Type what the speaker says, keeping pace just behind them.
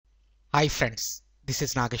Hi friends, this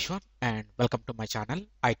is Nageshwar and welcome to my channel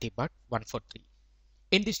ITBud143.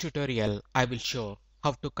 In this tutorial, I will show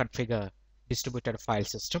how to configure distributed file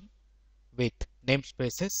system with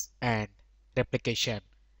namespaces and replication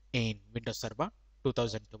in Windows Server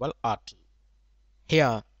 2012 R2.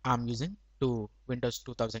 Here I am using two Windows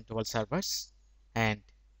 2012 servers and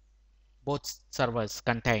both servers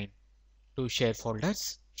contain two share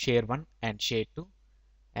folders, share 1 and share 2,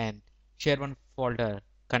 and share 1 folder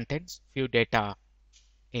contains few data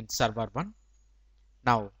in server 1.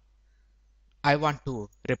 Now I want to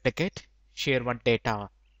replicate share 1 data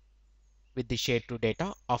with the share 2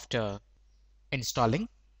 data after installing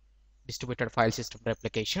distributed file system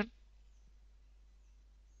replication.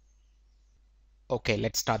 Okay,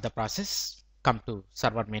 let's start the process. Come to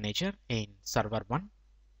server manager in server 1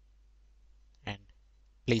 and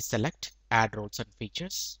please select add roles and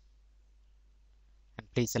features, and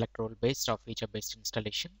please select role based or feature based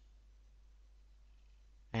installation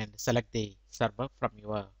and select the server from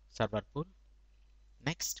your server pool.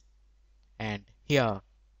 Next, and here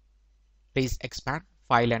please expand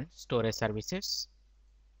file and storage services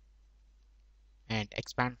and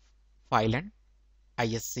expand file and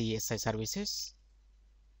ISCSI services.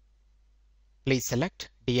 Please select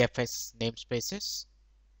DFS namespaces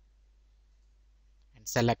and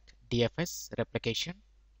select DFS replication.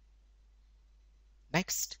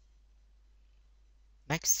 Next,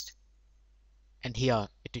 and here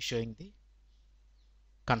it is showing the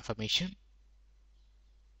confirmation.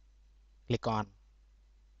 Click on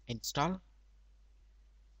install.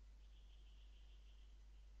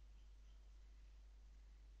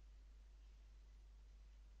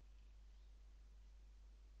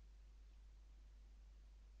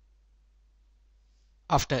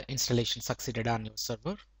 After installation succeeded on your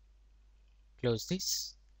server, close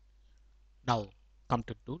this. Now come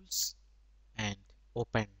to tools and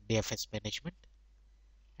open DFS management,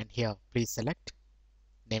 and here please select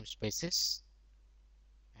namespaces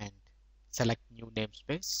and select new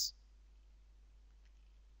namespace.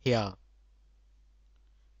 Here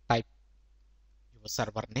type your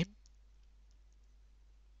server name.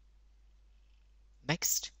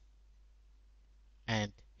 Next,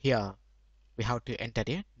 and here we have to enter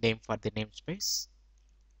a name for the namespace.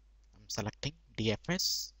 I'm selecting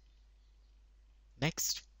DFS.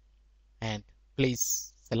 Next, and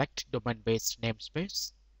please select domain-based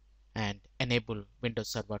namespace and enable Windows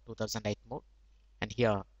Server 2008 mode. And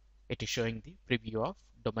here it is showing the preview of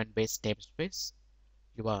domain-based namespace,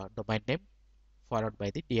 your domain name followed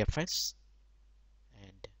by the DFS.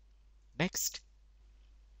 And next,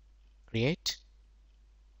 create,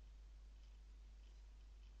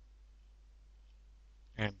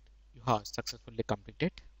 and you have successfully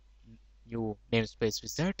completed new namespace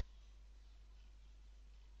wizard.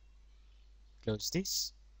 Close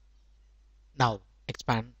this. Now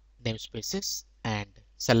expand namespaces and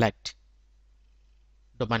select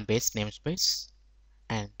domain-based namespace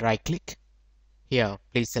and right click. Here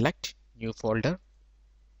please select new folder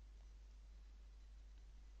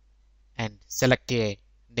and select a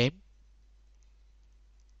name,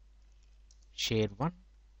 share 1,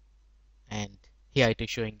 and here it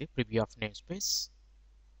is showing the preview of namespace.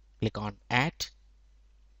 Click on add,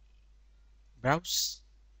 browse,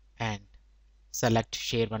 and select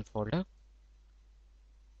share 1 folder.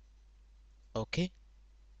 Okay,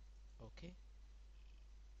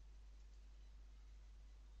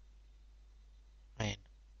 and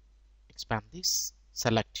expand this,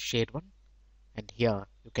 select share 1, and here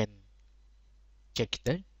you can check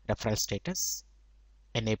the referral status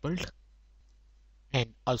enabled,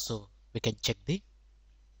 and also we can check the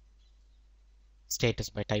status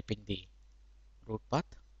by typing the root path.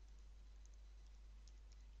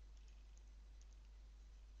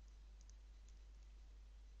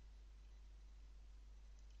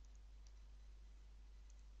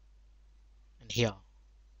 And here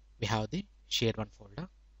we have the share 1 folder.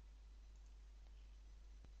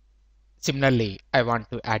 Similarly, I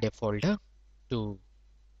want to add a folder to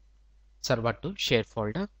server to share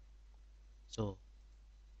folder. So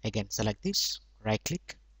again select this, right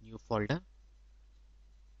click, new folder,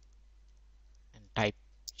 and type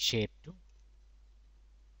share to,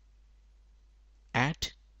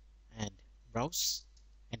 add, and browse,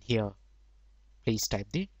 and here please type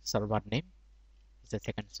the server name is the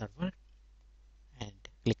second server and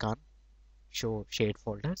click on show shared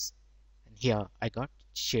folders, and here I got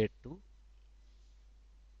share 2.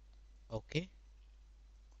 Okay,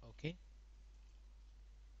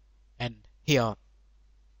 and here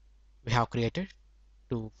we have created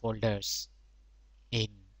two folders in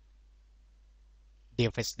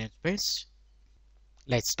DFS namespace.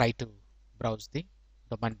 Let's try to browse the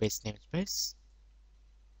domain-based namespace,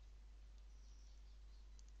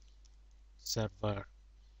 server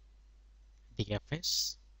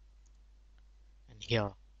DFS, and here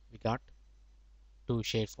we got two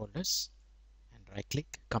shared folders, and right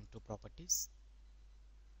click, come to properties,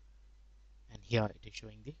 and here it is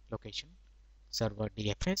showing the location server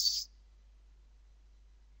DFS,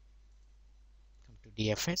 come to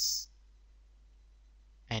DFS,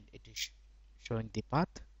 and it is showing the path.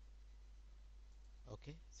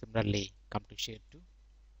 Okay, similarly come to share to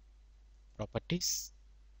properties,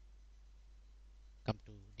 come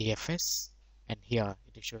to DFS, and here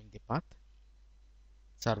it is showing the path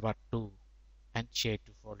server 2 and share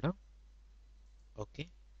to folder. Okay,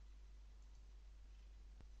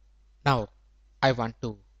 now I want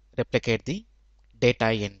to replicate the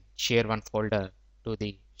data in share 1 folder to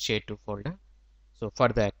the share 2 folder. So for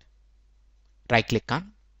that, right click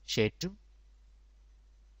on share 2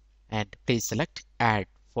 and please select add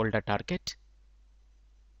folder target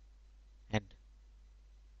and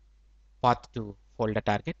path to folder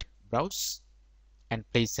target, browse, and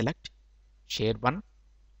please select share 1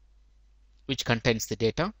 which contains the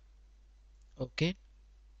data. Okay,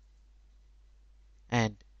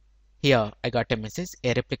 and here I got a message,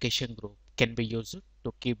 a replication group can be used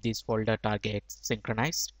to keep these folder targets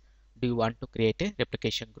synchronized. Do you want to create a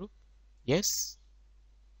replication group? Yes.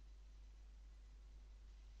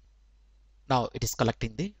 Now it is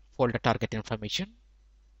collecting the folder target information,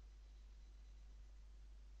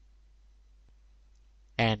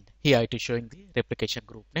 and here it is showing the replication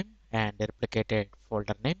group name and the replicated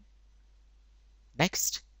folder name.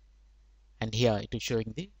 Next, and here it is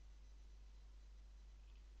showing the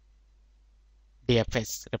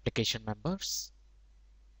DFS replication members,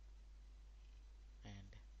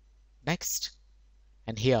 and next,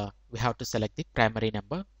 and here we have to select the primary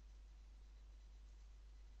number,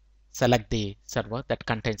 select the server that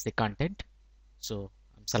contains the content. So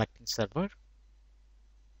I'm selecting server.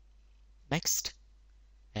 Next,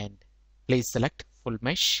 and please select full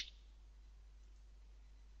mesh,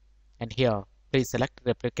 and here please select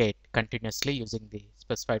replicate continuously using the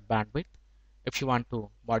specified bandwidth. If you want to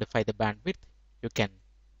modify the bandwidth, you can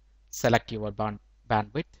select your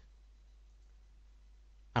bandwidth.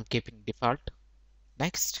 I'm keeping default.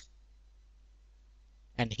 Next,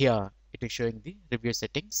 and here it is showing the review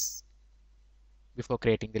settings before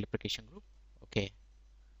creating the replication group. Okay,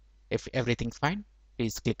 if everything's fine,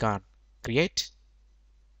 please click on create,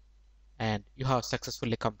 and you have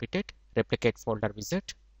successfully completed replicate folder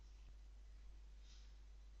wizard.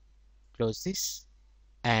 Close this,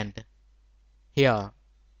 and here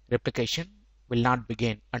replication will not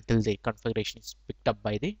begin until the configuration is picked up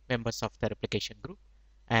by the members of the replication group,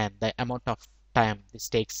 and the amount of time this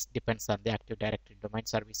takes depends on the Active Directory domain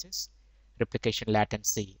services, replication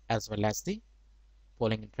latency, as well as the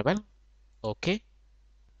polling interval. Okay,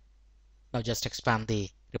 now just expand the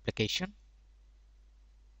replication,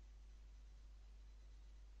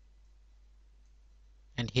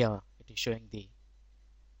 and here it is showing the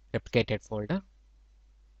replicated folder.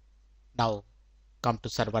 Now come to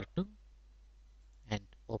server 2 and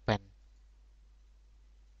open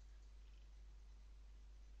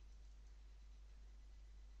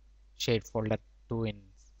shared folder 2 in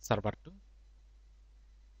server 2,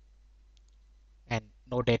 and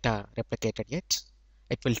no data replicated yet.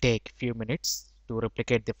 It will take few minutes to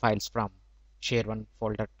replicate the files from share 1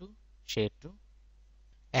 folder to share 2,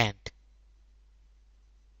 and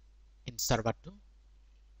in server 2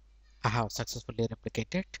 I have successfully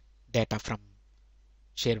replicated data from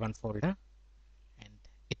share 1 folder, and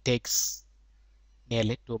it takes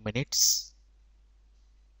nearly 2 minutes.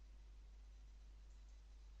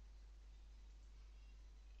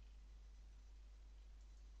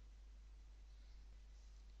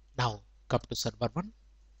 Now come to server 1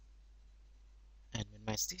 and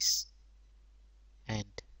minimize this,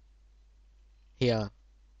 and here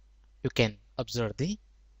you can observe the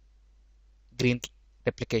green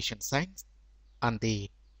replication signs on the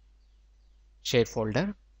share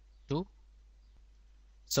folder 2.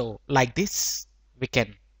 So like this we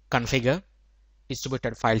can configure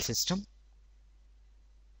distributed file system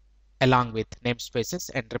along with namespaces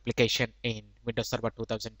and replication in Windows Server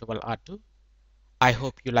 2012 R2. I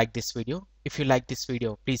hope you like this video. If you like this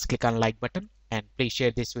video, please click on like button and please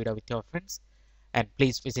share this video with your friends, and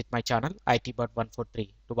please visit my channel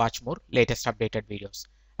ITbot143 to watch more latest updated videos,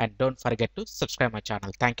 and don't forget to subscribe my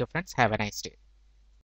channel. Thank you friends, have a nice day.